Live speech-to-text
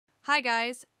Hi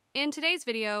guys! In today's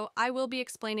video, I will be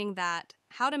explaining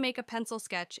how to make a pencil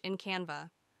sketch in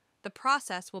Canva. The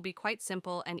process will be quite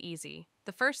simple and easy.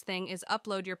 The first thing is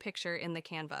upload your picture in the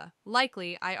Canva.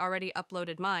 Likely, I already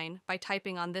uploaded mine by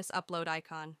typing on this upload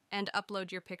icon and upload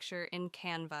your picture in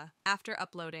Canva. After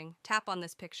uploading, tap on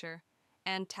this picture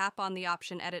and tap on the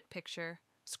option Edit Picture.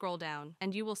 Scroll down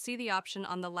and you will see the option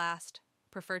on the last,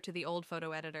 Prefer to the old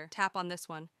photo editor. Tap on this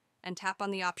one and tap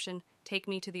on the option Take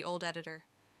me to the old editor.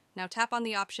 Now tap on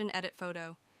the option Edit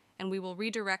Photo, and we will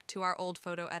redirect to our old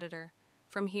photo editor.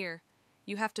 From here,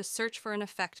 you have to search for an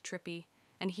effect, Trippy,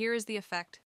 and here is the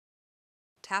effect.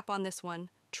 Tap on this one,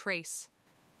 Trace.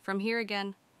 From here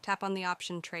again, tap on the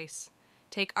option Trace.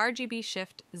 Take RGB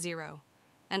Shift 0,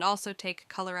 and also take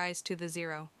Colorize to the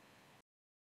 0.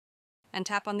 And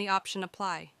tap on the option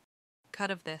Apply. Cut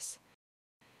of this.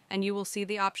 And you will see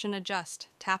the option Adjust.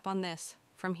 Tap on this.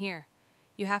 From here,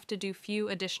 you have to do few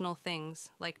additional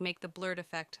things, like make the blurred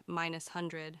effect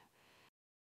 -100.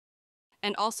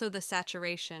 And also the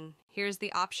saturation. Here's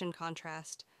the option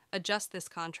Contrast. Adjust this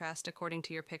contrast according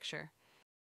to your picture.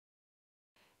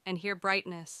 And here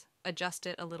brightness. Adjust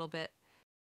it a little bit.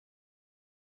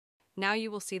 Now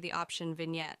you will see the option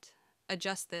Vignette.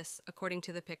 Adjust this according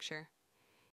to the picture.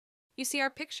 You see, our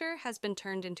picture has been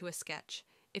turned into a sketch.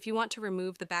 If you want to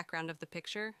remove the background of the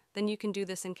picture, then you can do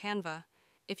this in Canva.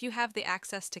 If you have the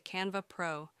access to Canva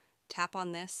Pro, tap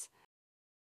on this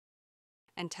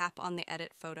and tap on the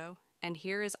Edit Photo, and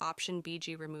here is option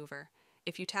BG Remover.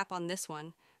 If you tap on this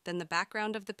one, then the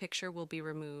background of the picture will be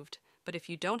removed, but if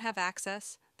you don't have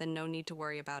access, then no need to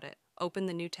worry about it. Open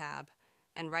the new tab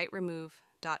and write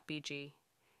remove.bg,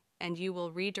 and you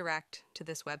will redirect to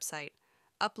this website.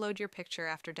 Upload your picture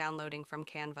after downloading from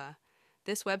Canva.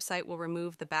 This website will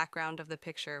remove the background of the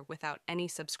picture without any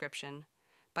subscription.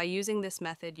 By using this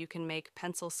method, you can make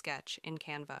pencil sketch in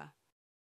Canva.